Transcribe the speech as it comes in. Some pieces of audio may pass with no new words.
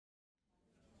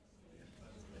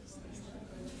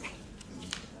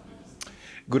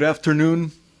Good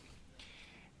afternoon,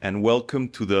 and welcome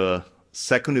to the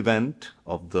second event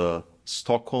of the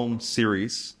Stockholm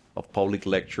Series of public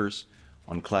lectures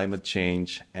on climate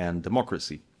change and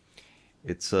democracy.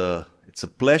 It's a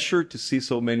pleasure to see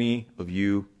so many of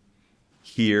you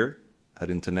here at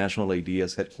International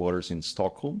Ideas headquarters in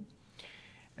Stockholm,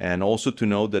 and also to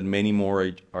know that many more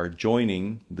are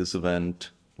joining this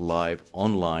event live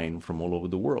online from all over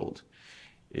the world.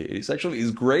 It's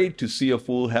great to see a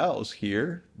full house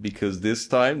here, because this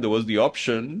time there was the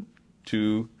option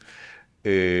to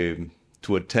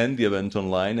attend the event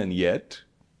online, and yet,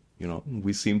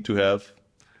 we seem to have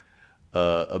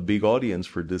a big audience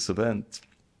for this event.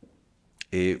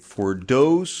 For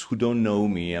those who don't know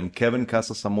me, I'm Kevin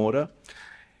Casasamora,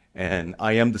 and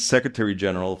I am the Secretary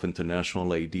General of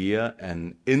International IDEA,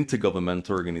 an intergovernmental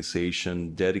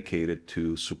organization dedicated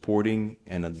to supporting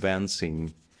and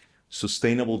advancing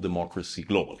sustainable democracy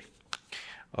globally.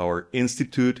 Our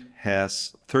institute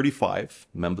has 35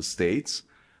 member states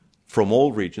from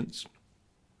all regions,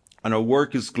 and our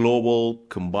work is global,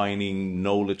 combining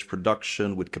knowledge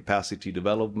production with capacity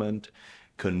development,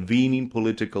 convening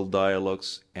political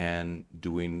dialogues, and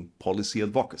doing policy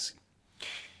advocacy.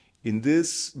 In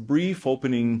this brief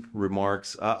opening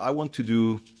remarks, I want to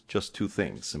do just two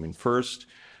things. First,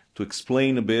 to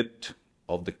explain a bit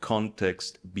of the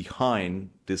context behind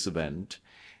this event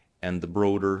and the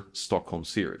broader Stockholm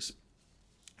Series.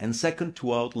 And second,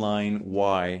 to outline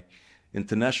why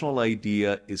International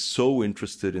IDEA is so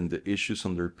interested in the issues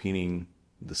underpinning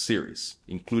the series,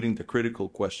 including the critical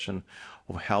question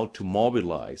of how to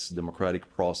mobilize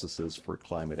democratic processes for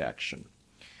climate action.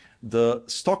 The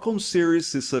Stockholm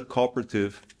Series is a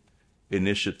cooperative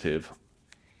initiative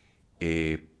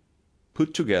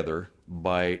put together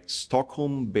by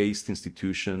Stockholm-based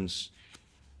institutions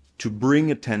to bring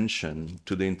attention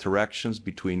to the interactions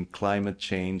between climate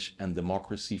change and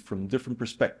democracy from different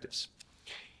perspectives.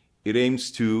 It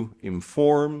aims to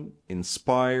inform,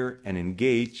 inspire, and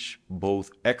engage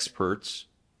both experts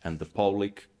and the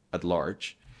public at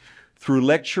large through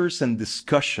lectures and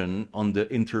discussion on the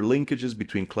interlinkages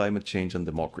between climate change and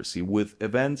democracy, with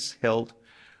events held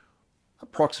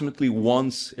approximately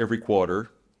once every quarter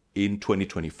in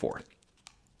 2024.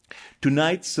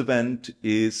 Tonight's event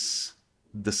is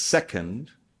the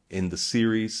second in the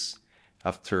series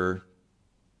after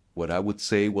what I would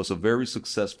say was a very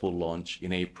successful launch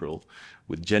in April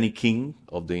with Jenny King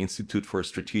of the Institute for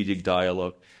Strategic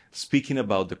Dialogue speaking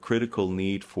about the critical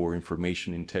need for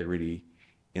information integrity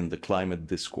in the climate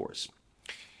discourse.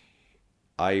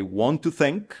 I want to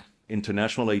thank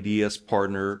International IDEA's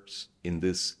partners in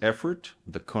this effort,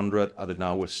 the Konrad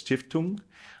Adenauer Stiftung,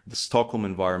 the Stockholm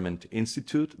Environment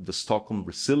Institute, the Stockholm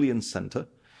Resilience Center,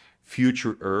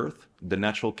 Future Earth, the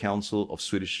National Council of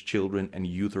Swedish Children and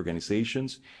Youth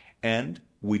Organizations, and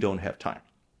We Don't Have Time.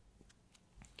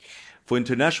 For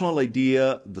International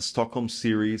IDEA, the Stockholm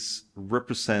Series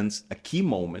represents a key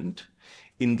moment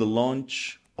in the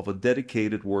launch of a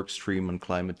dedicated work stream on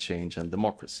climate change and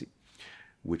democracy,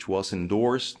 which was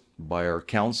endorsed by our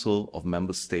Council of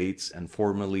Member States and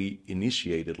formally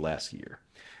initiated last year.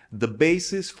 The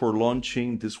basis for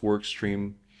launching this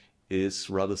workstream is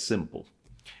rather simple.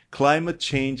 Climate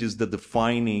change is the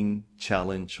defining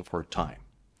challenge of our time.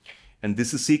 And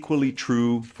this is equally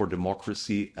true for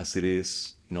democracy as it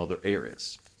is in other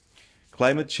areas.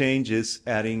 Climate change is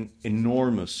adding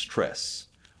enormous stress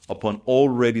upon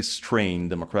already strained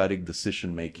democratic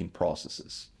decision-making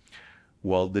processes,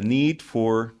 while the need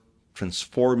for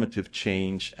transformative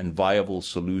change and viable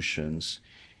solutions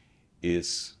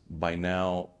is by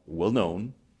now well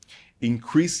known.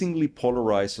 Increasingly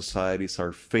polarized societies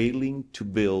are failing to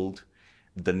build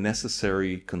the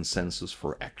necessary consensus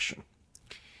for action.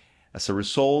 As a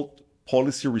result,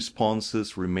 policy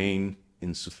responses remain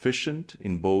insufficient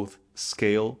in both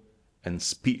scale and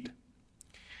speed.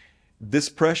 This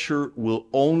pressure will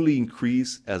only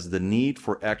increase as the need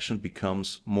for action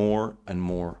becomes more and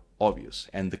more obvious,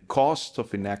 and the costs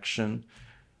of inaction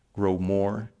grow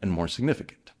more and more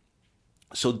significant.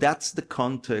 So that's the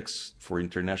context for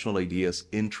International IDEA's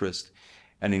interest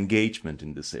and engagement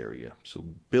in this area. So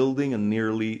building on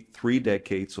nearly 3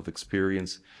 decades of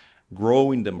experience,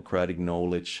 growing democratic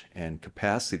knowledge and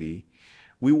capacity,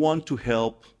 we want to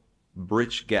help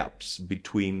bridge gaps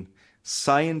between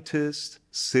scientists,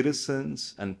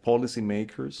 citizens, and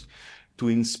policymakers to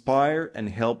inspire and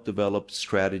help develop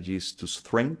strategies to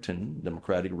strengthen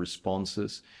democratic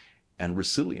responses and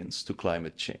resilience to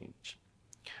climate change.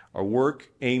 Our work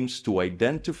aims to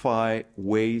identify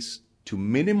ways to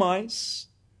minimize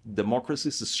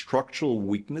democracy's structural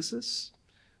weaknesses,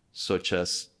 such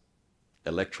as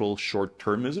electoral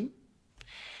short-termism,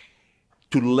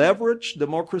 to leverage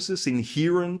democracy's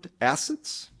inherent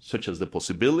assets, such as the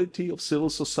possibility of civil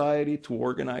society to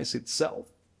organize itself,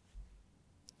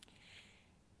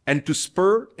 and to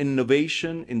spur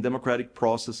innovation in democratic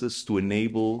processes to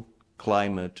enable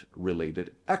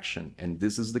climate-related action. And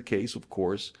this is the case, of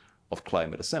course, of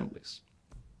climate assemblies.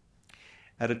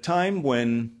 At a time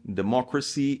when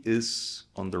democracy is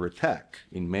under attack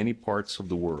in many parts of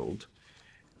the world,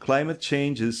 climate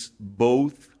change is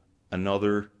both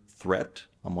another threat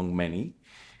among many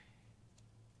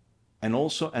and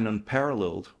also an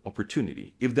unparalleled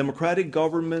opportunity. If democratic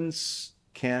governments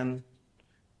can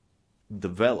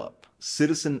develop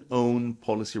citizen-owned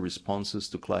policy responses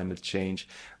to climate change,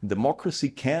 democracy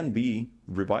can be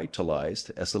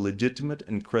revitalized as a legitimate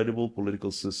and credible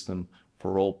political system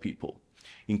for all people,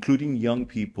 including young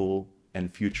people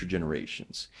and future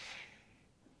generations.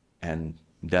 And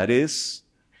that is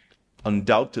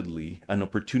undoubtedly an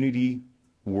opportunity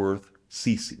worth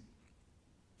seizing.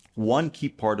 One key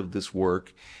part of this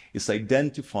work is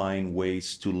identifying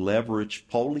ways to leverage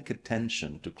public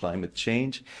attention to climate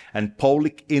change and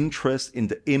public interest in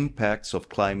the impacts of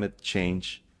climate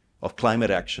change, of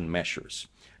climate action measures,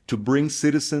 to bring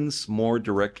citizens more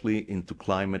directly into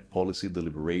climate policy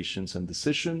deliberations and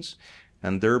decisions,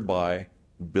 and thereby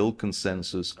build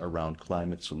consensus around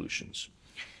climate solutions.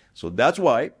 So that's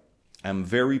why I'm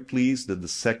very pleased that the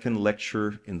second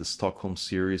lecture in the Stockholm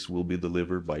Series will be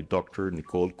delivered by Dr.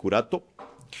 Nicole Curato,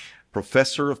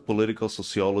 Professor of Political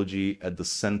Sociology at the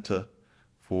Center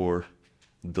for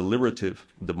Deliberative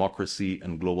Democracy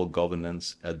and Global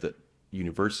Governance at the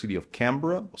University of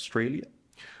Canberra, Australia,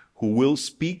 who will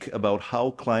speak about how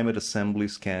climate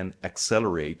assemblies can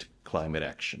accelerate climate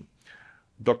action.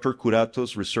 Dr.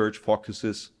 Curato's research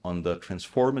focuses on the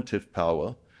transformative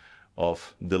power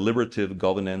of deliberative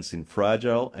governance in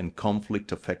fragile and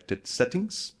conflict-affected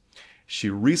settings. She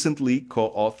recently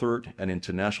co-authored an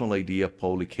international idea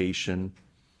publication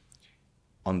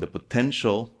on the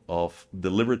potential of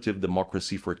deliberative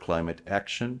democracy for climate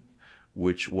action,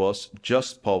 which was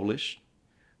just published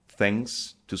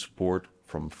thanks to support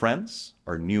from France,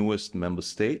 our newest member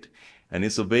state, and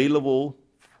is available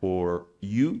for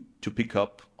you to pick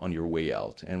up on your way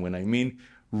out. And when I mean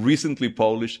recently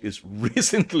published, is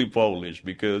recently published,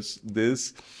 because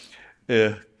this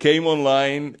came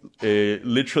online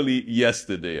literally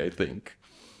yesterday, I think.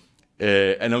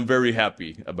 And I'm very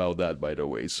happy about that, by the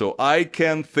way. So I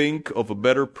can't think of a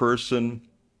better person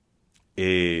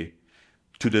to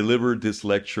deliver this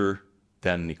lecture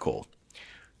than Nicole.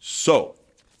 So,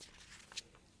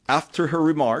 after her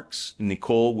remarks,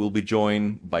 Nicole will be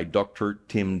joined by Dr.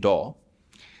 Tim Daw,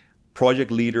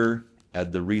 project leader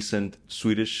at the recent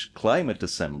Swedish Climate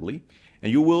Assembly,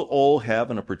 and you will all have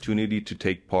an opportunity to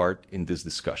take part in this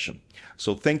discussion.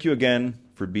 So thank you again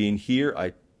for being here.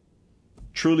 I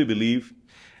truly believe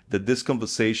that these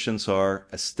conversations are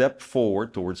a step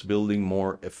forward towards building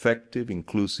more effective,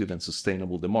 inclusive, and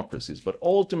sustainable democracies. But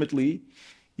ultimately,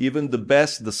 even the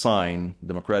best designed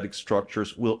democratic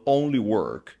structures will only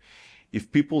work if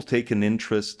people take an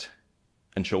interest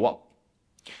and show up.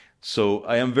 So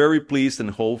I am very pleased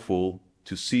and hopeful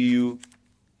to see you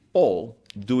all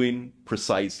doing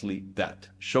precisely that,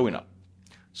 showing up.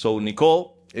 So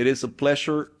Nicole, it is a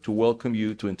pleasure to welcome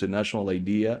you to International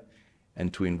IDEA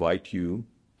and to invite you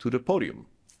to the podium.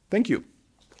 Thank you.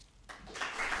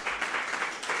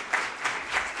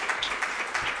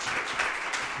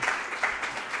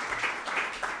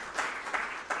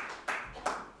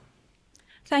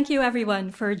 Thank you,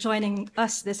 everyone, for joining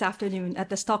us this afternoon at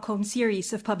the Stockholm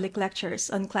Series of public lectures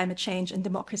on climate change and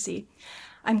democracy.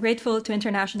 I'm grateful to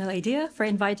International IDEA for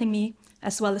inviting me,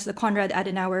 as well as the Konrad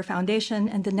Adenauer Foundation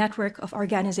and the network of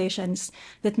organizations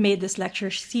that made this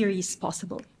lecture series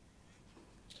possible.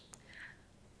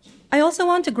 I also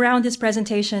want to ground this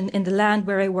presentation in the land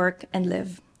where I work and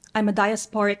live. I'm a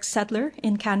diasporic settler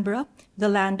in Canberra, the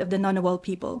land of the Ngunnawal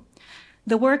people.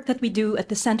 The work that we do at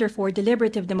the Center for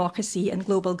Deliberative Democracy and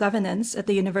Global Governance at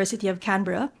the University of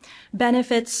Canberra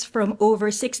benefits from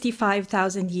over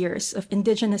 65,000 years of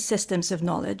Indigenous systems of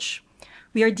knowledge.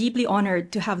 We are deeply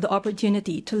honored to have the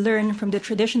opportunity to learn from the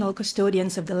traditional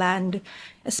custodians of the land,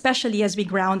 especially as we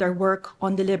ground our work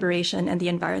on deliberation and the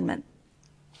environment.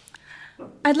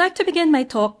 I'd like to begin my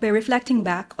talk by reflecting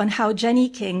back on how Jenny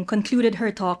King concluded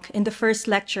her talk in the first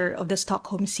lecture of the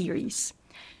Stockholm Series.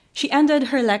 She ended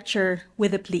her lecture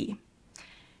with a plea.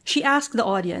 She asked the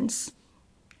audience,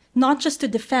 not just to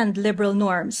defend liberal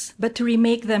norms, but to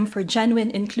remake them for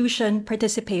genuine inclusion,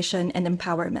 participation, and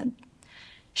empowerment.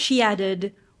 She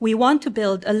added, "We want to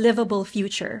build a livable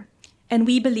future, and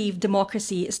we believe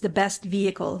democracy is the best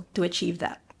vehicle to achieve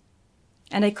that."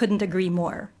 And I couldn't agree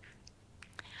more.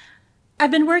 I've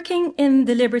been working in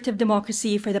deliberative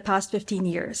democracy for the past 15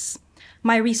 years.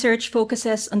 My research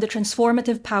focuses on the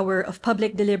transformative power of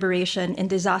public deliberation in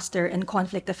disaster and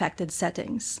conflict-affected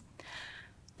settings.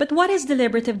 But what is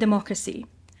deliberative democracy?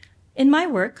 In my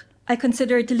work, I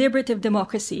consider deliberative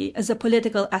democracy as a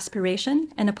political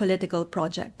aspiration and a political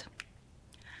project.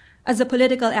 As a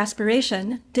political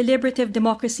aspiration, deliberative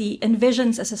democracy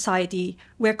envisions a society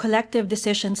where collective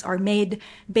decisions are made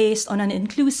based on an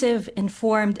inclusive,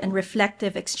 informed, and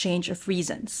reflective exchange of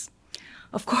reasons.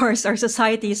 Of course, our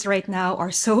societies right now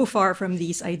are so far from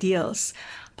these ideals.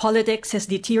 Politics has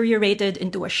deteriorated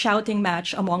into a shouting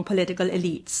match among political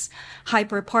elites.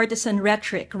 Hyper-partisan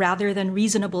rhetoric rather than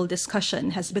reasonable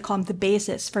discussion has become the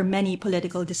basis for many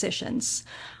political decisions.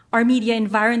 Our media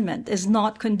environment is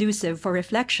not conducive for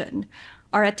reflection.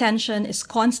 Our attention is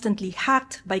constantly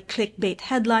hacked by clickbait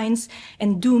headlines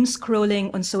and doom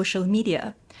scrolling on social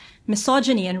media.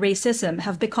 Misogyny and racism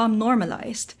have become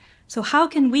normalized. So how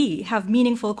can we have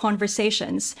meaningful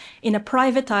conversations in a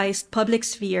privatized public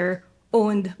sphere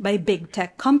owned by big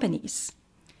tech companies?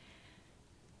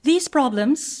 These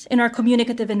problems in our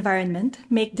communicative environment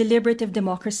make deliberative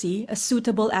democracy a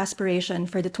suitable aspiration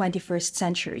for the 21st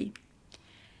century.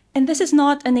 And this is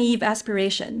not a naive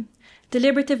aspiration.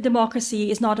 Deliberative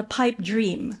democracy is not a pipe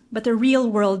dream, but a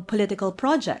real-world political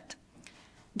project.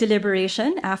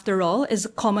 Deliberation, after all, is a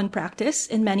common practice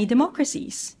in many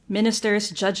democracies.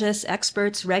 Ministers, judges,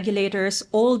 experts, regulators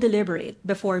all deliberate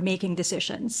before making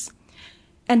decisions.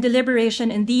 And deliberation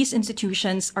in these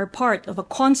institutions are part of a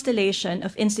constellation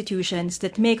of institutions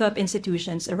that make up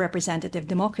institutions of representative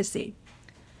democracy.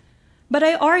 But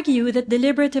I argue that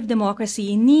deliberative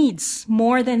democracy needs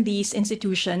more than these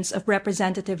institutions of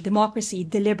representative democracy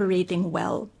deliberating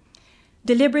well.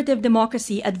 Deliberative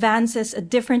democracy advances a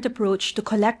different approach to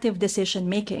collective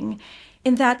decision-making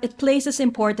in that it places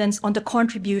importance on the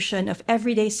contribution of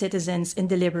everyday citizens in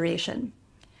deliberation.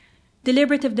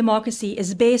 Deliberative democracy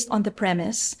is based on the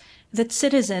premise that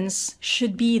citizens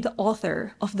should be the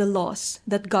author of the laws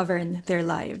that govern their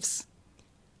lives.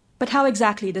 But how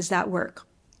exactly does that work?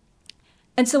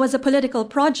 And so as a political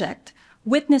project,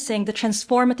 witnessing the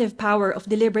transformative power of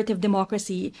deliberative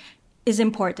democracy is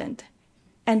important.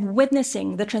 And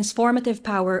witnessing the transformative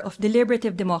power of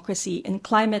deliberative democracy in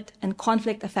climate and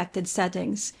conflict-affected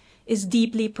settings is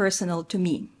deeply personal to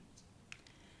me.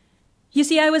 You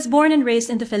see, I was born and raised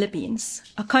in the Philippines,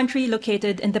 a country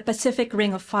located in the Pacific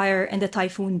Ring of Fire and the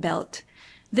Typhoon Belt.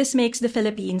 This makes the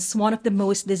Philippines one of the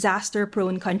most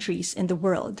disaster-prone countries in the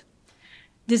world.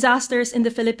 Disasters in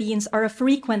the Philippines are a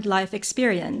frequent life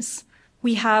experience.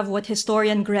 We have what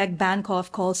historian Greg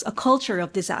Bankoff calls a culture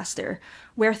of disaster,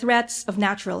 where threats of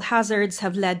natural hazards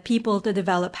have led people to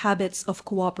develop habits of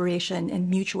cooperation and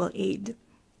mutual aid.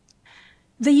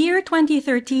 The year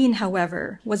 2013,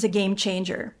 however, was a game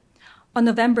changer. On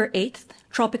November 8th,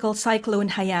 Tropical Cyclone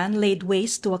Haiyan laid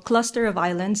waste to a cluster of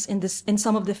islands in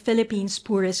some of the Philippines'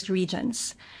 poorest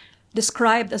regions.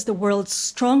 Described as the world's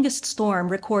strongest storm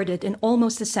recorded in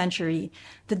almost a century,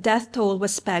 the death toll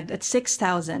was pegged at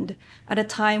 6,000 at a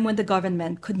time when the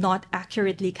government could not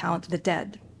accurately count the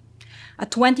dead. A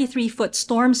 23-foot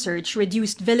storm surge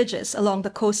reduced villages along the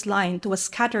coastline to a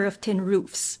scatter of tin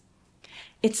roofs.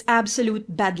 Its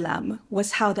absolute bedlam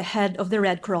was how the head of the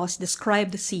Red Cross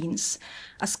described the scenes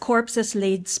as corpses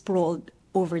laid sprawled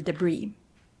over debris.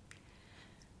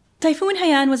 Typhoon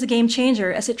Haiyan was a game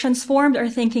changer as it transformed our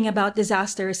thinking about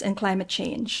disasters and climate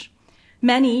change.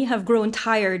 Many have grown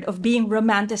tired of being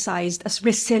romanticized as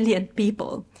resilient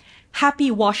people. Happy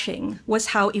washing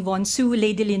was how Yvonne Su,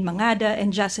 Lady Lynn Mangada,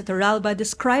 and Jessica Torralba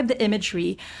described the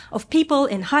imagery of people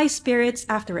in high spirits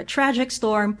after a tragic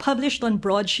storm published on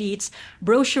broadsheets,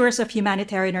 brochures of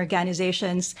humanitarian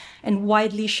organizations, and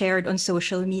widely shared on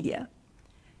social media.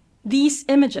 These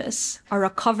images are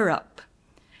a cover-up.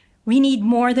 We need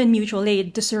more than mutual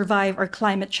aid to survive our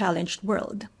climate-challenged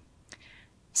world.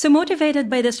 So motivated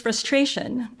by this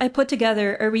frustration, I put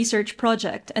together a research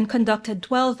project and conducted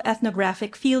 12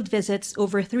 ethnographic field visits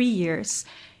over 3 years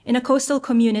in a coastal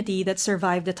community that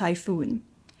survived the typhoon.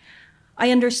 I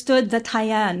understood that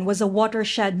Haiyan was a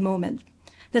watershed moment,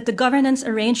 that the governance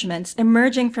arrangements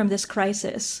emerging from this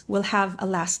crisis will have a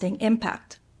lasting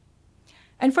impact.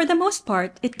 And for the most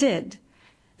part, it did.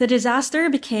 The disaster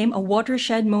became a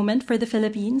watershed moment for the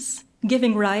Philippines,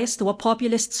 giving rise to a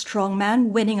populist strongman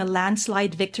winning a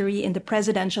landslide victory in the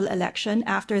presidential election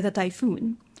after the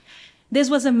typhoon.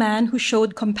 This was a man who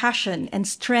showed compassion and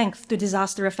strength to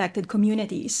disaster-affected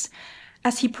communities,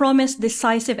 as he promised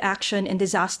decisive action in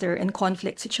disaster and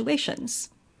conflict situations.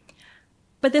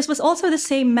 But this was also the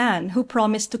same man who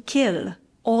promised to kill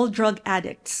all drug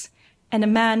addicts and a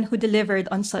man who delivered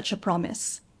on such a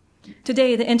promise.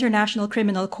 Today, the International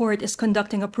Criminal Court is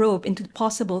conducting a probe into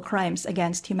possible crimes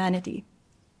against humanity.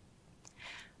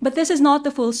 But this is not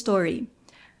the full story.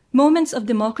 Moments of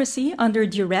democracy under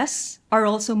duress are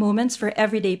also moments for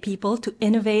everyday people to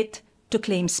innovate, to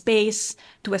claim space,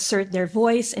 to assert their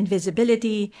voice and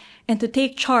visibility, and to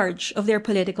take charge of their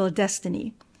political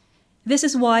destiny. This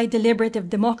is why deliberative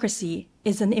democracy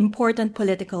is an important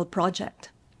political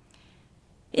project.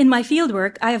 In my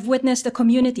fieldwork, I have witnessed a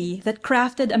community that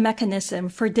crafted a mechanism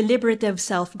for deliberative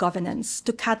self-governance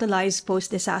to catalyze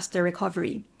post-disaster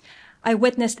recovery. I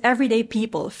witnessed everyday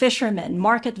people, fishermen,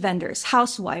 market vendors,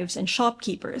 housewives, and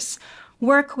shopkeepers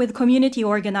work with community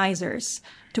organizers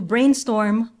to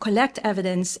brainstorm, collect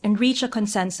evidence, and reach a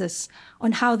consensus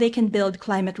on how they can build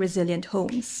climate-resilient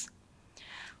homes.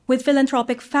 With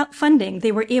philanthropic funding,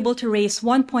 they were able to raise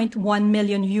 1.1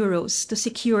 million euros to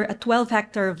secure a 12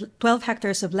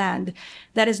 hectares of land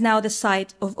that is now the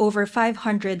site of over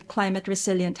 500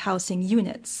 climate-resilient housing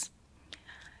units.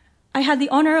 I had the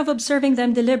honor of observing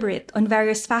them deliberate on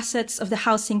various facets of the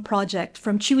housing project,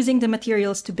 from choosing the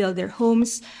materials to build their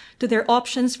homes to their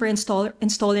options for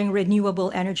installing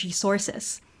renewable energy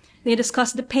sources. They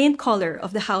discussed the paint color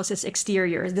of the house's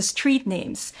exterior, the street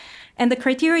names, and the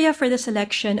criteria for the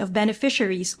selection of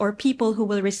beneficiaries or people who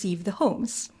will receive the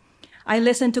homes. I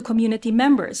listened to community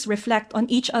members reflect on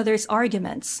each other's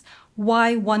arguments,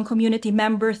 why one community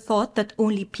member thought that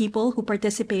only people who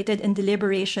participated in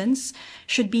deliberations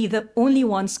should be the only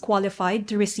ones qualified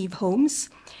to receive homes,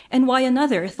 and why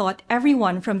another thought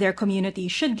everyone from their community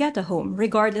should get a home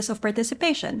regardless of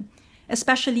participation,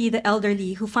 especially the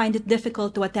elderly who find it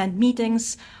difficult to attend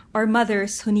meetings or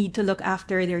mothers who need to look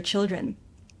after their children.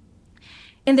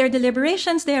 In their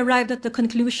deliberations, they arrived at the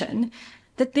conclusion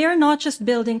that they are not just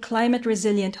building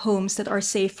climate-resilient homes that are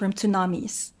safe from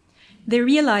tsunamis. They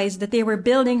realized that they were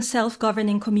building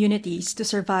self-governing communities to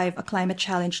survive a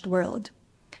climate-challenged world.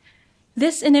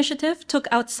 This initiative took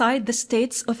outside the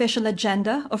state's official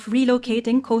agenda of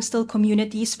relocating coastal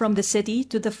communities from the city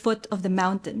to the foot of the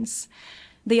mountains.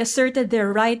 They asserted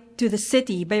their right to the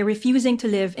city by refusing to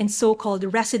live in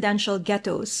so-called residential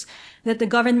ghettos that the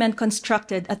government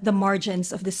constructed at the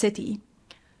margins of the city.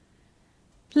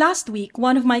 Last week,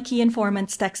 one of my key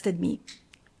informants texted me.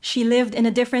 She lived in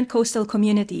a different coastal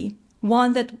community,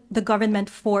 one that the government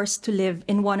forced to live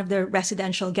in one of the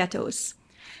residential ghettos.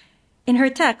 In her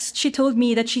text, she told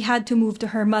me that she had to move to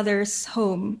her mother's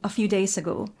home a few days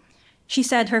ago. She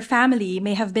said her family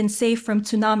may have been safe from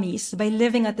tsunamis by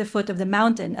living at the foot of the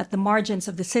mountain at the margins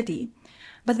of the city,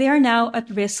 but they are now at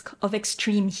risk of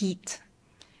extreme heat.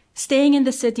 Staying in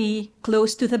the city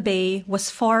close to the bay was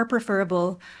far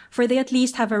preferable, for they at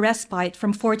least have a respite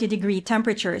from 40-degree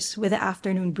temperatures with the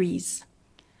afternoon breeze.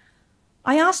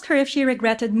 I asked her if she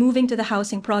regretted moving to the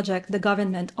housing project the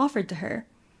government offered to her.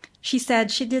 She said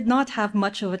she did not have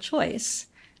much of a choice.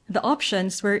 The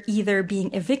options were either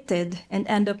being evicted and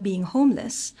end up being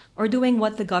homeless, or doing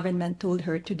what the government told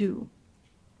her to do.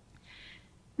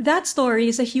 That story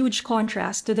is a huge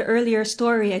contrast to the earlier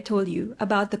story I told you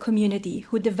about the community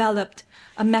who developed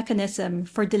a mechanism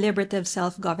for deliberative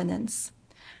self-governance.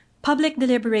 Public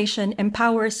deliberation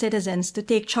empowers citizens to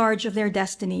take charge of their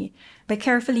destiny by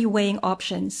carefully weighing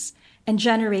options and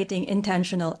generating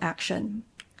intentional action.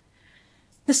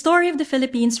 The story of the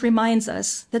Philippines reminds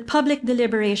us that public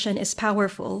deliberation is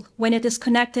powerful when it is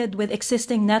connected with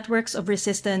existing networks of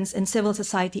resistance and civil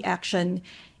society action,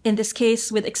 in this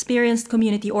case with experienced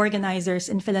community organizers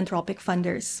and philanthropic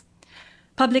funders.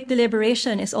 Public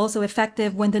deliberation is also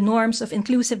effective when the norms of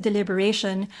inclusive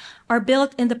deliberation are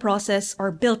built in the process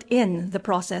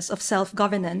of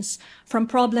self-governance, from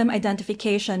problem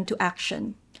identification to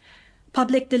action.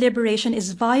 Public deliberation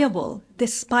is viable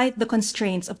despite the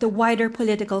constraints of the wider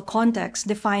political context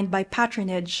defined by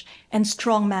patronage and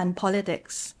strongman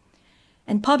politics.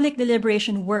 And public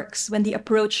deliberation works when the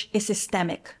approach is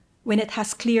systemic, when it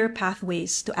has clear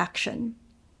pathways to action.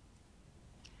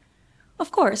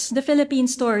 Of course, the Philippine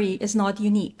story is not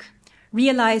unique.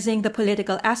 Realizing the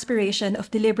political aspiration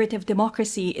of deliberative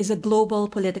democracy is a global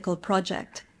political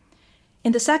project.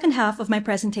 In the second half of my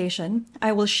presentation,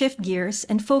 I will shift gears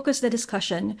and focus the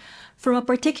discussion from a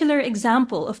particular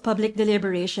example of public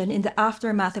deliberation in the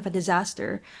aftermath of a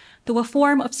disaster to a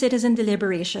form of citizen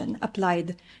deliberation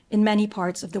applied in many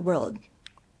parts of the world.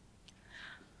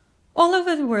 All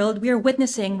over the world, we are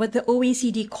witnessing what the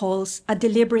OECD calls a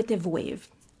deliberative wave,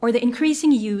 or the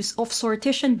increasing use of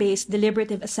sortition-based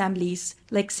deliberative assemblies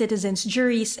like citizens'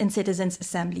 juries and citizens'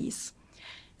 assemblies.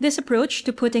 This approach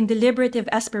to putting deliberative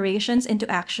aspirations into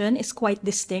action is quite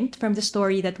distinct from the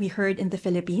story that we heard in the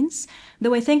Philippines,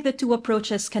 though I think the two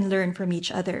approaches can learn from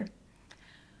each other.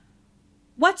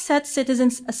 What sets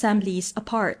citizens' assemblies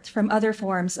apart from other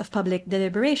forms of public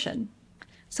deliberation?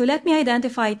 So let me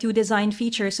identify two design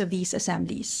features of these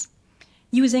assemblies.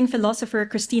 Using philosopher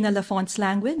Christina Lafont's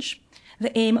language,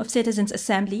 the aim of citizens'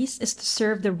 assemblies is to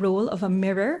serve the role of a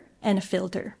mirror and a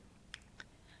filter.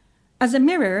 As a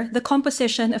mirror, the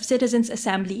composition of citizens'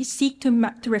 assemblies seek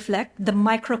to reflect the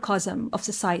microcosm of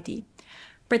society.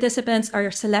 Participants are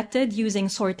selected using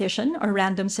sortition or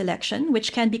random selection,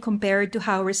 which can be compared to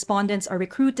how respondents are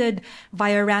recruited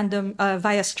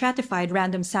via stratified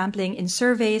random sampling in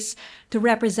surveys to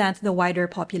represent the wider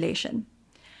population.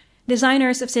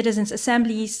 Designers of citizens'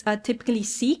 assemblies typically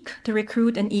seek to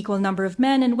recruit an equal number of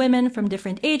men and women from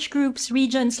different age groups,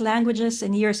 regions, languages,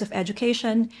 and years of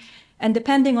education. And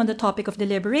depending on the topic of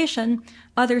deliberation,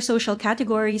 other social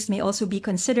categories may also be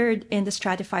considered in the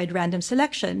stratified random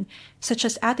selection, such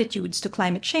as attitudes to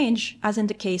climate change, as in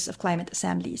the case of climate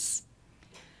assemblies.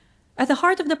 At the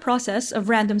heart of the process of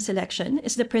random selection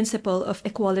is the principle of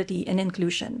equality and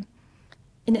inclusion.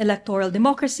 In electoral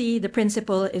democracy, the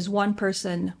principle is one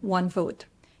person, one vote.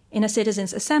 In a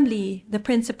citizens' assembly, the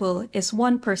principle is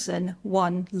one person,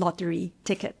 one lottery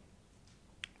ticket.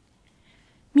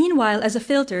 Meanwhile, as a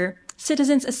filter,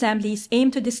 citizens' assemblies aim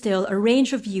to distill a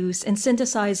range of views and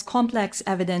synthesize complex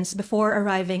evidence before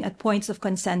arriving at points of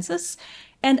consensus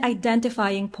and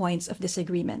identifying points of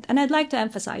disagreement. And I'd like to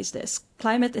emphasize this.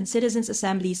 Climate and citizens'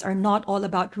 assemblies are not all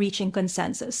about reaching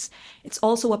consensus. It's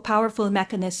also a powerful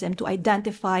mechanism to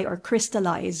identify or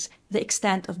crystallize the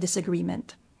extent of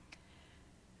disagreement.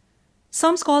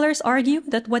 Some scholars argue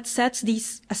that what sets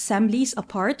these assemblies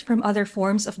apart from other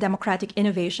forms of democratic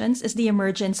innovations is the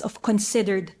emergence of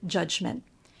considered judgment.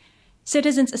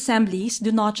 Citizens' assemblies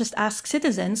do not just ask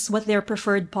citizens what their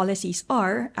preferred policies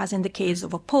are, as in the case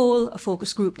of a poll, a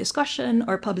focus group discussion,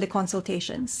 or public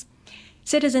consultations.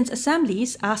 Citizens'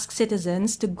 assemblies ask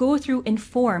citizens to go through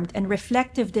informed and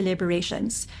reflective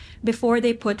deliberations before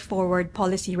they put forward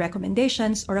policy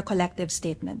recommendations or a collective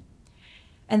statement.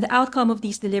 And the outcome of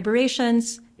these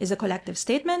deliberations is a collective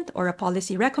statement or a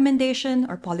policy recommendation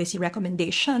or policy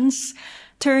recommendations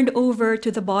turned over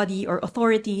to the body or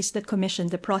authorities that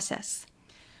commissioned the process.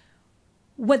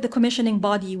 What the commissioning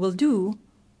body will do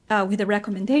with the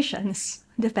recommendations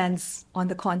depends on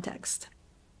the context.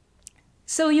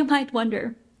 So you might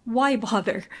wonder, why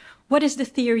bother? What is the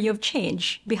theory of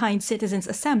change behind citizens'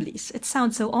 assemblies? It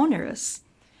sounds so onerous.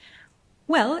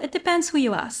 Well, it depends who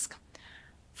you ask.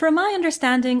 From my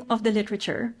understanding of the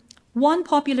literature, one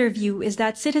popular view is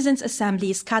that citizens'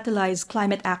 assemblies catalyze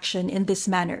climate action in this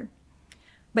manner.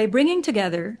 By bringing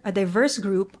together a diverse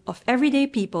group of everyday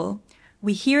people,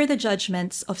 we hear the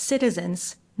judgments of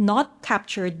citizens not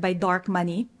captured by dark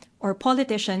money or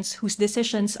politicians whose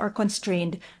decisions are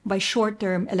constrained by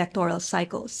short-term electoral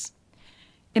cycles.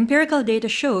 Empirical data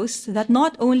shows that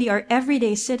not only are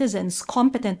everyday citizens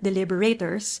competent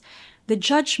deliberators, the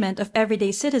judgment of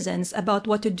everyday citizens about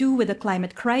what to do with the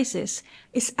climate crisis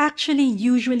is actually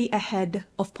usually ahead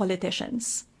of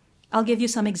politicians. I'll give you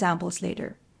some examples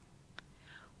later.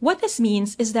 What this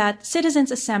means is that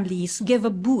citizens' assemblies give a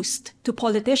boost to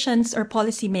politicians or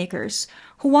policymakers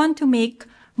who want to make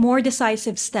more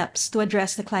decisive steps to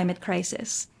address the climate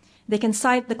crisis. They can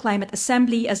cite the Climate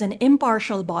Assembly as an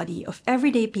impartial body of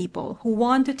everyday people who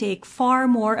want to take far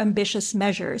more ambitious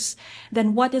measures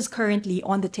than what is currently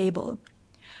on the table.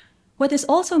 What this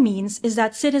also means is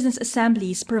that citizens'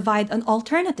 assemblies provide an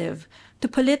alternative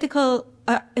political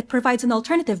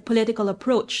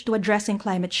approach to addressing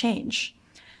climate change.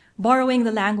 Borrowing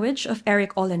the language of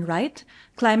Eric Olin Wright,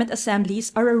 climate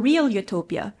assemblies are a real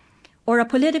utopia, or a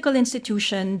political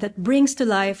institution that brings to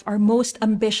life our most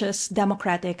ambitious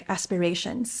democratic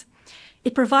aspirations.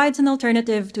 It provides an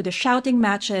alternative to the shouting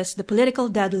matches, the political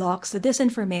deadlocks, the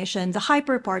disinformation, the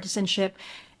hyper-partisanship,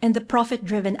 and the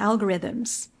profit-driven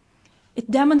algorithms. It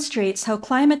demonstrates how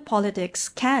climate politics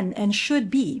can and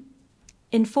should be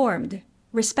informed,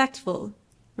 respectful,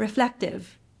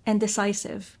 reflective, and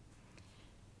decisive.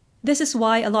 This is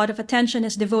why a lot of attention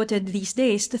is devoted these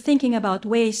days to thinking about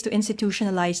ways to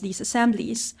institutionalize these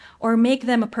assemblies or make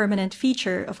them a permanent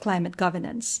feature of climate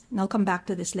governance. And I'll come back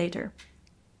to this later.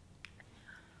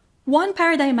 One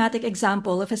paradigmatic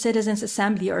example of a citizens'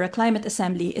 assembly or a climate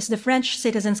assembly is the French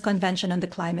Citizens' Convention on the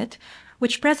Climate,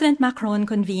 which President Macron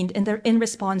convened in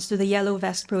response to the Yellow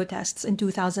Vest protests in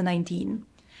 2019.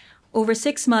 Over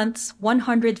 6 months,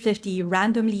 150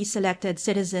 randomly selected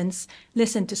citizens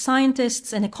listened to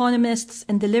scientists and economists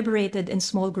and deliberated in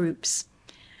small groups.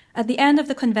 At the end of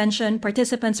the convention,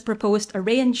 participants proposed a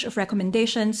range of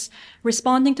recommendations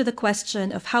responding to the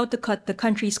question of how to cut the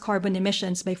country's carbon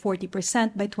emissions by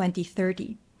 40% by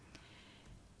 2030.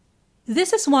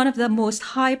 This is one of the most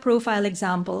high-profile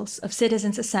examples of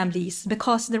citizens' assemblies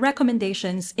because the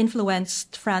recommendations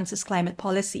influenced France's climate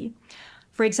policy.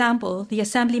 For example, the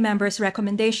assembly members'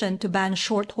 recommendation to ban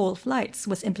short-haul flights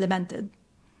was implemented.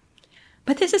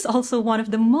 But this is also one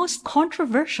of the most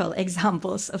controversial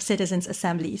examples of citizens'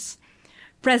 assemblies.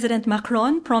 President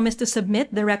Macron promised to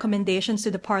submit the recommendations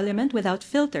to the parliament without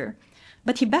filter,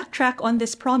 but he backtracked on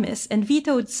this promise and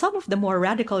vetoed some of the more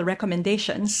radical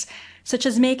recommendations, such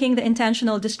as making the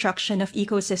intentional destruction of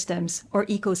ecosystems or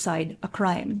ecocide a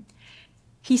crime.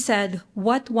 He said,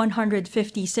 "What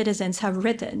 150 citizens have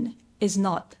written is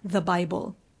not the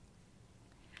Bible."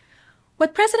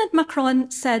 What President Macron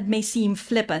said may seem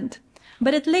flippant,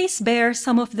 but it lays bare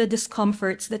some of the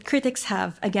discomforts that critics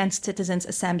have against citizens'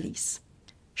 assemblies.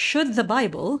 Should the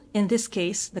Bible, in this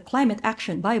case the Climate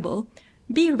Action Bible,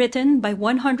 be written by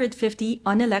 150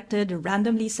 unelected,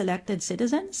 randomly selected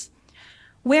citizens?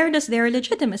 Where does their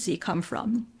legitimacy come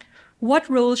from? What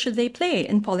role should they play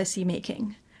in policy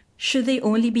making? Should they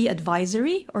only be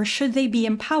advisory, or should they be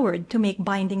empowered to make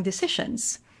binding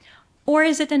decisions? Or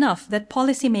is it enough that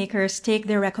policymakers take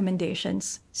their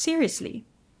recommendations seriously?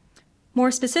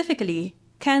 More specifically,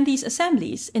 can these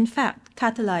assemblies, in fact,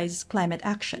 catalyze climate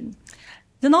action?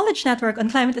 The Knowledge Network on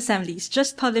Climate Assemblies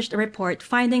just published a report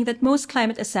finding that most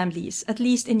climate assemblies, at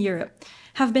least in Europe,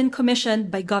 have been commissioned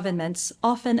by governments,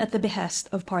 often at the behest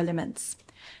of parliaments.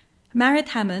 Marit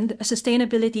Hammond, a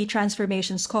sustainability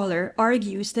transformation scholar,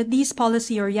 argues that these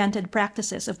policy-oriented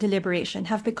practices of deliberation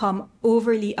have become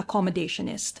overly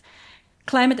accommodationist.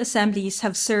 Climate assemblies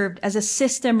have served as a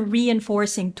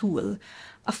system-reinforcing tool,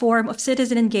 a form of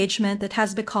citizen engagement that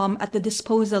has become at the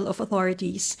disposal of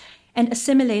authorities and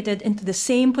assimilated into the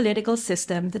same political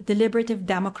system that deliberative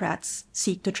democrats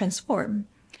seek to transform.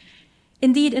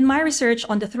 Indeed, in my research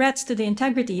on the threats to the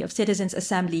integrity of citizens'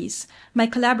 assemblies, my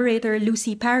collaborator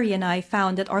Lucy Parry and I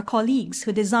found that our colleagues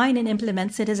who design and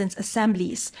implement citizens'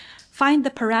 assemblies find the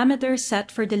parameters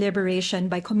set for deliberation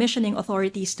by commissioning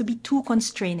authorities to be too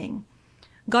constraining.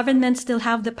 Governments still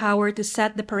have the power to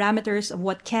set the parameters of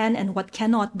what can and what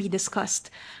cannot be discussed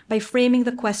by framing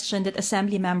the question that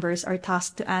assembly members are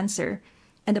tasked to answer,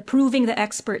 and approving the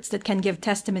experts that can give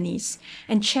testimonies,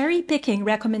 and cherry-picking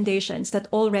recommendations that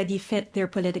already fit their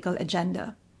political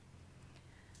agenda.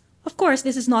 Of course,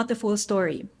 this is not the full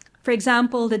story. For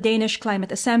example, the Danish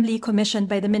Climate Assembly, commissioned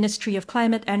by the Ministry of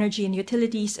Climate, Energy and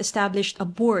Utilities, established a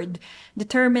board.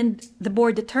 The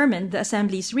board determined the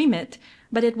Assembly's remit,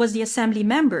 but it was the Assembly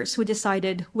members who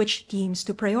decided which themes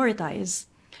to prioritize.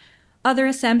 Other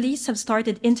assemblies have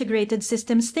started integrated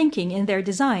systems thinking in their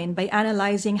design by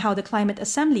analyzing how the Climate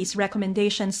Assembly's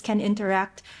recommendations can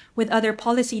interact with other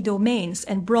policy domains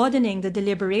and broadening the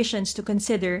deliberations to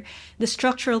consider the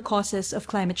structural causes of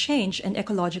climate change and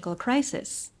ecological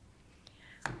crisis.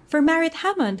 For Marit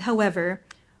Hammond, however,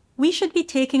 we should be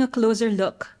taking a closer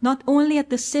look not only at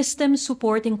the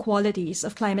system-supporting qualities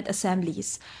of climate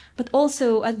assemblies, but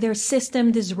also at their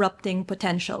system-disrupting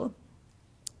potential.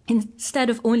 Instead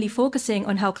of only focusing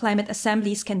on how climate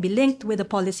assemblies can be linked with the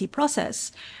policy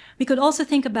process, we could also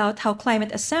think about how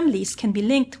climate assemblies can be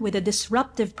linked with the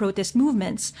disruptive protest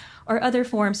movements or other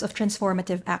forms of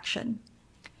transformative action.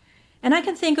 And I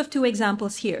can think of two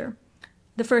examples here.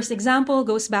 The first example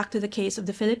goes back to the case of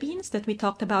the Philippines that we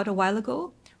talked about a while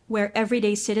ago, where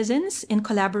everyday citizens, in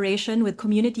collaboration with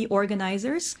community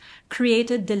organizers,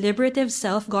 created deliberative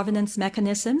self-governance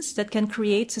mechanisms that can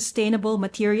create sustainable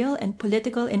material and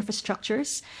political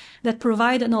infrastructures that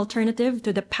provide an alternative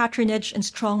to the patronage and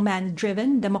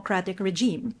strongman-driven democratic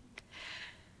regime.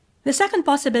 The second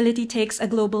possibility takes a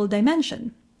global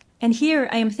dimension. And here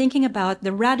I am thinking about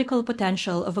the radical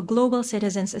potential of a global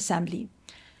citizens' assembly.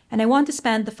 And I want to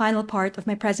spend the final part of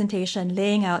my presentation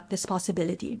laying out this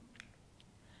possibility.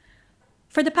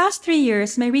 For the past 3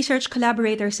 years, my research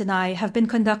collaborators and I have been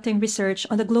conducting research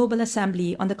on the Global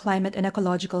Assembly on the Climate and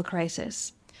Ecological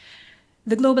Crisis.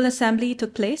 The Global Assembly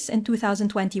took place in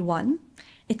 2021.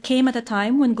 It came at a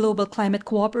time when global climate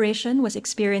cooperation was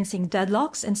experiencing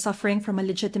deadlocks and suffering from a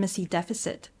legitimacy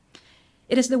deficit.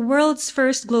 It is the world's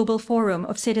first global forum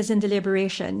of citizen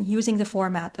deliberation using the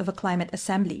format of a climate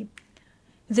assembly.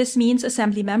 This means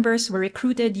assembly members were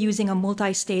recruited using a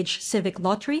multi-stage civic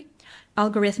lottery.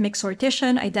 Algorithmic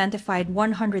sortition identified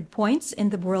 100 points in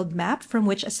the world map from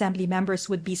which assembly members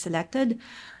would be selected,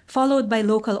 followed by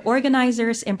local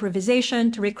organizers'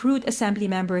 improvisation to recruit assembly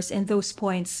members in those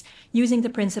points using the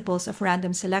principles of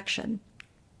random selection.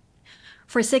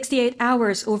 For 68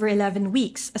 hours over 11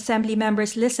 weeks, Assembly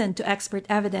members listened to expert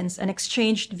evidence and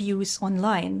exchanged views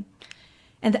online.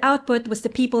 And the output was the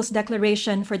People's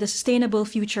Declaration for the Sustainable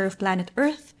Future of Planet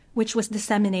Earth, which was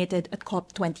disseminated at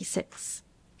COP26.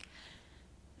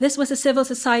 This was a civil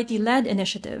society-led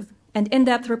initiative, and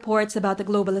in-depth reports about the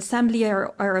Global Assembly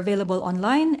are available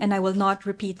online, and I will not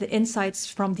repeat the insights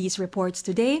from these reports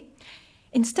today.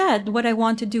 Instead, what I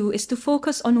want to do is to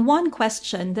focus on one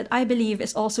question that I believe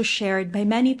is also shared by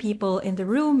many people in the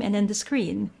room and in the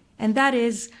screen, and that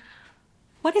is,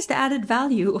 what is the added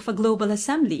value of a global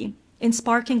assembly in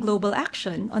sparking global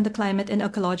action on the climate and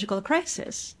ecological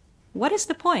crisis? What is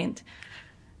the point?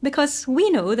 Because we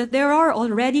know that there are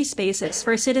already spaces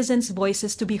for citizens'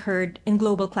 voices to be heard in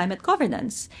global climate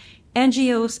governance.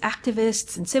 NGOs,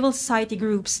 activists, and civil society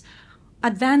groups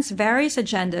advance various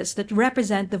agendas that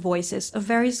represent the voices of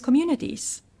various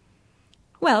communities.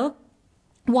 Well,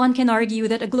 one can argue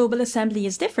that a global assembly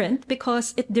is different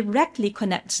because it directly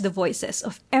connects the voices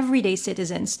of everyday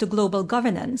citizens to global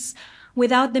governance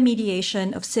without the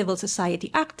mediation of civil society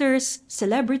actors,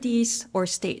 celebrities, or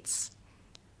states.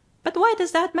 But why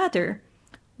does that matter?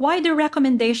 Why do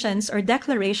recommendations or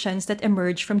declarations that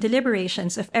emerge from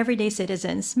deliberations of everyday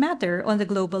citizens matter on the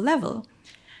global level?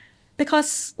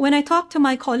 Because when I talked to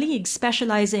my colleagues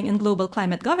specializing in global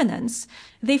climate governance,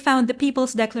 they found the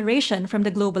People's Declaration from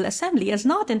the Global Assembly as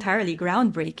not entirely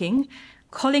groundbreaking.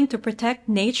 Calling to protect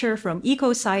nature from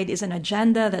ecocide is an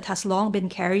agenda that has long been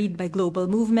carried by global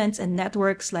movements and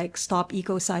networks like Stop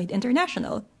Ecocide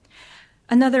International.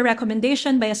 Another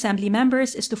recommendation by Assembly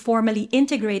members is to formally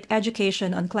integrate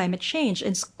education on climate change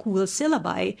in school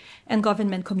syllabi and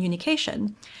government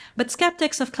communication. But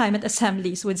skeptics of climate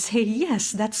assemblies would say,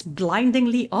 yes, that's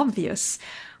blindingly obvious.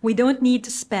 We don't need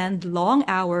to spend long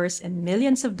hours and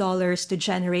millions of dollars to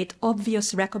generate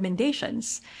obvious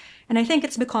recommendations. And I think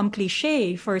it's become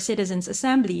cliche for citizens'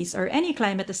 assemblies or any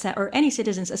any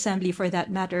citizens' assembly for that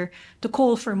matter to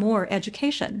call for more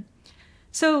education.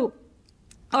 So,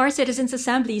 are citizens'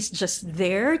 assemblies just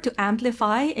there to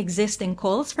amplify existing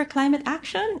calls for climate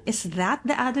action? Is that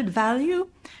the added value?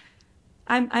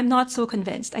 I'm not so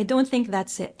convinced. I don't think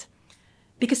that's it.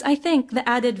 Because I think the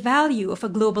added value of a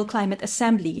global climate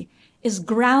assembly is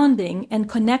grounding and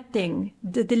connecting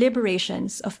the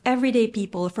deliberations of everyday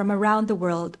people from around the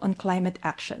world on climate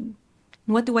action.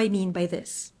 What do I mean by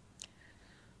this?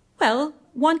 Well,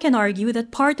 one can argue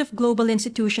that part of global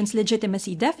institutions'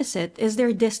 legitimacy deficit is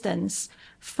their distance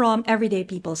from everyday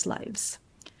people's lives.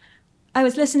 I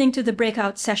was listening to the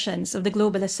breakout sessions of the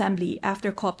Global Assembly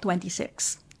after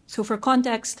COP26. So for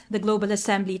context, the Global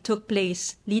Assembly took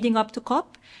place leading up to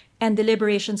COP, and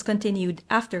deliberations continued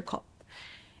after COP.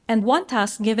 And one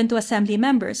task given to Assembly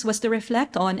members was to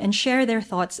reflect on and share their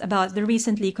thoughts about the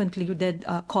recently concluded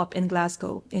COP in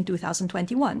Glasgow in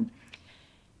 2021.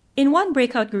 In one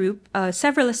breakout group,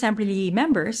 several Assembly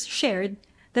members shared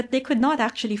that they could not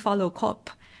actually follow COP.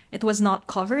 It was not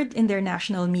covered in their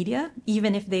national media.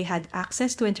 Even if they had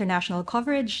access to international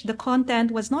coverage, the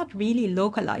content was not really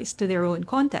localized to their own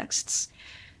contexts.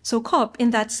 So COP, in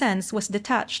that sense, was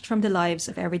detached from the lives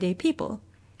of everyday people.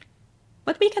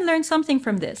 But we can learn something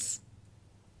from this.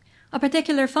 A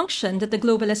particular function that the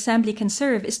Global Assembly can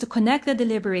serve is to connect the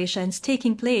deliberations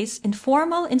taking place in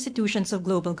formal institutions of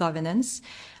global governance,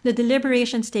 the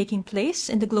deliberations taking place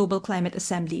in the Global Climate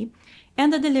Assembly,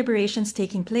 and the deliberations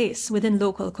taking place within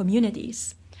local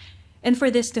communities. And for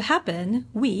this to happen,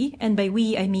 we, and by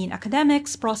we I mean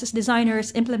academics, process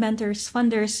designers, implementers,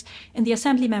 funders, and the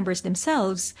Assembly members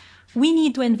themselves, we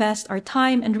need to invest our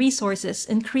time and resources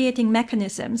in creating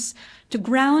mechanisms to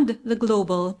ground the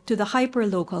global to the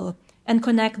hyperlocal and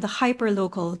connect the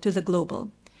hyperlocal to the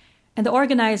global. And the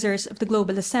organizers of the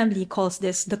Global Assembly calls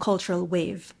this the cultural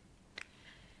wave.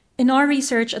 In our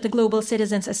research at the Global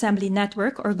Citizens Assembly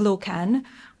Network, or GLOCAN,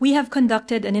 we have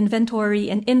conducted an inventory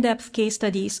and in-depth case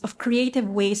studies of creative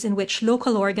ways in which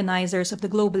local organizers of the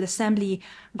Global Assembly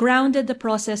grounded the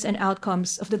process and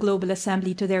outcomes of the Global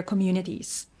Assembly to their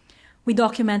communities. We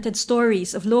documented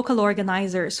stories of local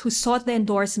organizers who sought the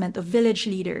endorsement of village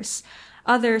leaders.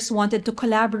 Others wanted to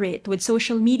collaborate with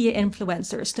social media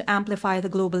influencers to amplify the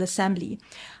Global Assembly.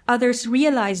 Others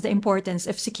realized the importance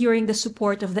of securing the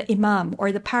support of the imam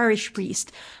or the parish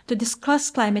priest to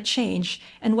discuss climate change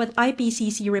and what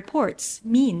IPCC reports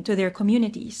mean to their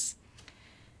communities.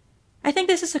 I think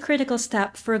this is a critical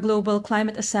step for a Global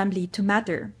Climate Assembly to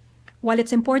matter. While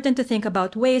it's important to think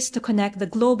about ways to connect the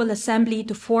Global Assembly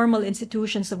to formal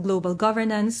institutions of global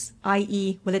governance,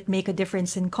 i.e., will it make a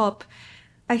difference in COP,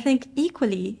 I think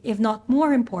equally, if not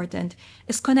more important,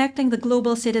 is connecting the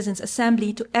Global Citizens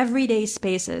Assembly to everyday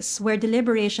spaces where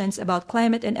deliberations about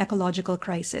climate and ecological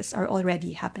crisis are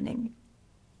already happening.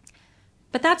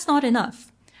 But that's not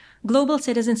enough. Global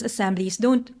Citizens Assemblies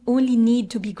don't only need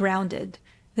to be grounded,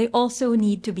 they also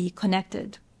need to be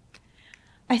connected.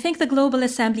 I think the Global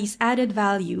Assembly's added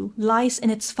value lies in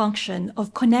its function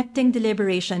of connecting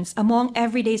deliberations among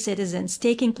everyday citizens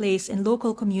taking place in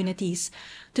local communities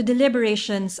to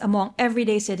deliberations among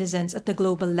everyday citizens at the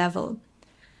global level.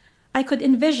 I could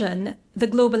envision the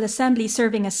Global Assembly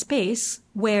serving a space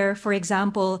where, for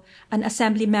example, an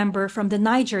assembly member from the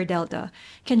Niger Delta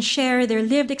can share their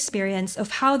lived experience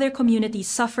of how their community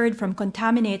suffered from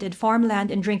contaminated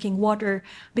farmland and drinking water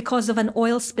because of an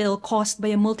oil spill caused by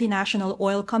a multinational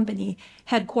oil company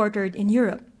headquartered in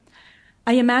Europe.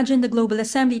 I imagine the Global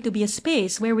Assembly to be a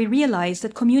space where we realize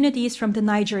that communities from the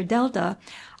Niger Delta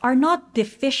are not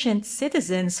deficient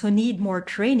citizens who need more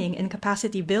training and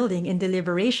capacity building in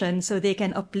deliberation so they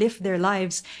can uplift their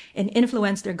lives and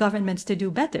influence their governments to do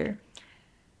better.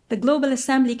 The Global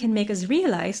Assembly can make us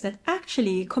realize that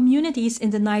actually communities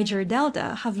in the Niger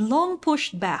Delta have long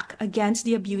pushed back against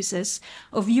the abuses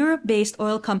of Europe-based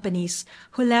oil companies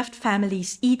who left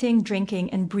families eating,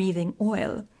 drinking, and breathing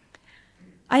oil.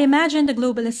 I imagine the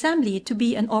Global Assembly to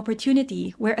be an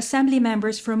opportunity where assembly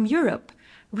members from Europe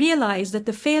realize that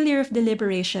the failure of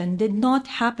deliberation did not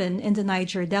happen in the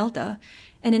Niger Delta,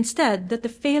 and instead that the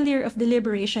failure of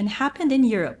deliberation happened in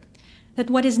Europe, that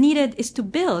what is needed is to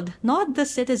build not the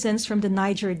citizens from the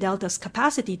Niger Delta's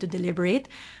capacity to deliberate,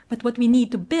 but what we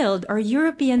need to build are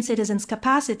European citizens'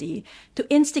 capacity to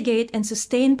instigate and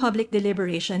sustain public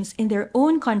deliberations in their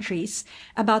own countries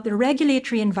about the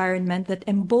regulatory environment that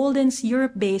emboldens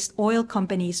Europe-based oil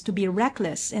companies to be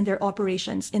reckless in their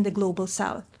operations in the global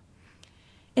south.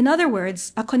 In other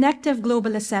words, a connective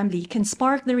Global Assembly can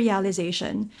spark the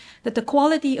realization that the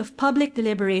quality of public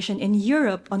deliberation in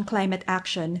Europe on climate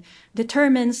action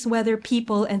determines whether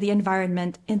people and the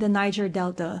environment in the Niger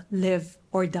Delta live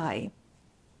or die.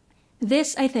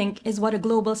 This, I think, is what a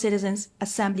Global Citizens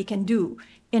Assembly can do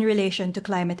in relation to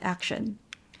climate action.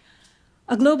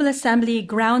 A Global Assembly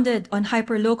grounded on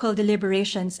hyperlocal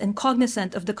deliberations and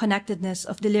cognizant of the connectedness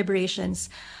of deliberations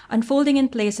unfolding in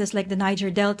places like the Niger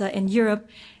Delta in Europe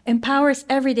empowers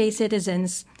everyday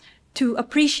citizens to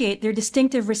appreciate their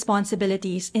distinctive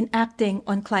responsibilities in acting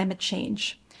on climate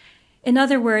change. In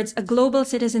other words, a Global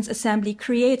Citizens Assembly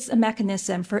creates a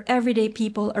mechanism for everyday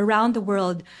people around the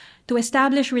world to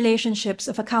establish relationships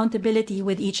of accountability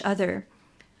with each other.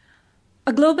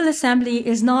 A Global Assembly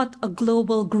is not a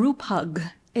global group hug.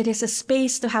 It is a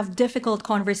space to have difficult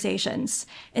conversations,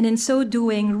 and in so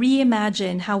doing,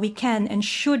 reimagine how we can and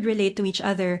should relate to each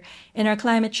other in our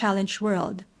climate-challenged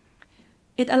world.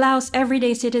 It allows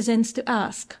everyday citizens to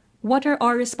ask, what are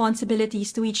our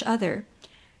responsibilities to each other?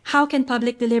 How can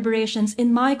public deliberations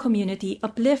in my community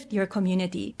uplift your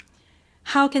community?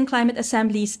 How can climate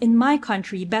assemblies in my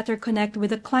country better connect with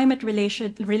the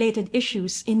climate-related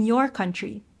issues in your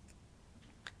country?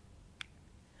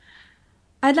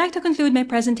 I'd like to conclude my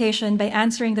presentation by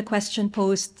answering the question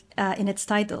posed in its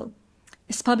title.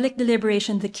 Is public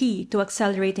deliberation the key to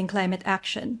accelerating climate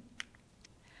action?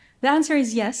 The answer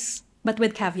is yes, but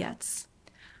with caveats.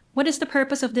 What is the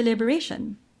purpose of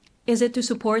deliberation? Is it to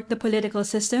support the political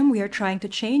system we are trying to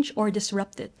change or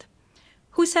disrupt it?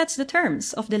 Who sets the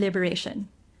terms of deliberation?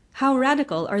 How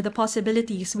radical are the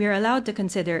possibilities we are allowed to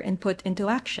consider and put into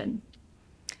action?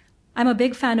 I'm a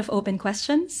big fan of open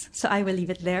questions, so I will leave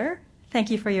it there. Thank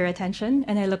you for your attention,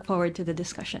 and I look forward to the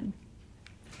discussion.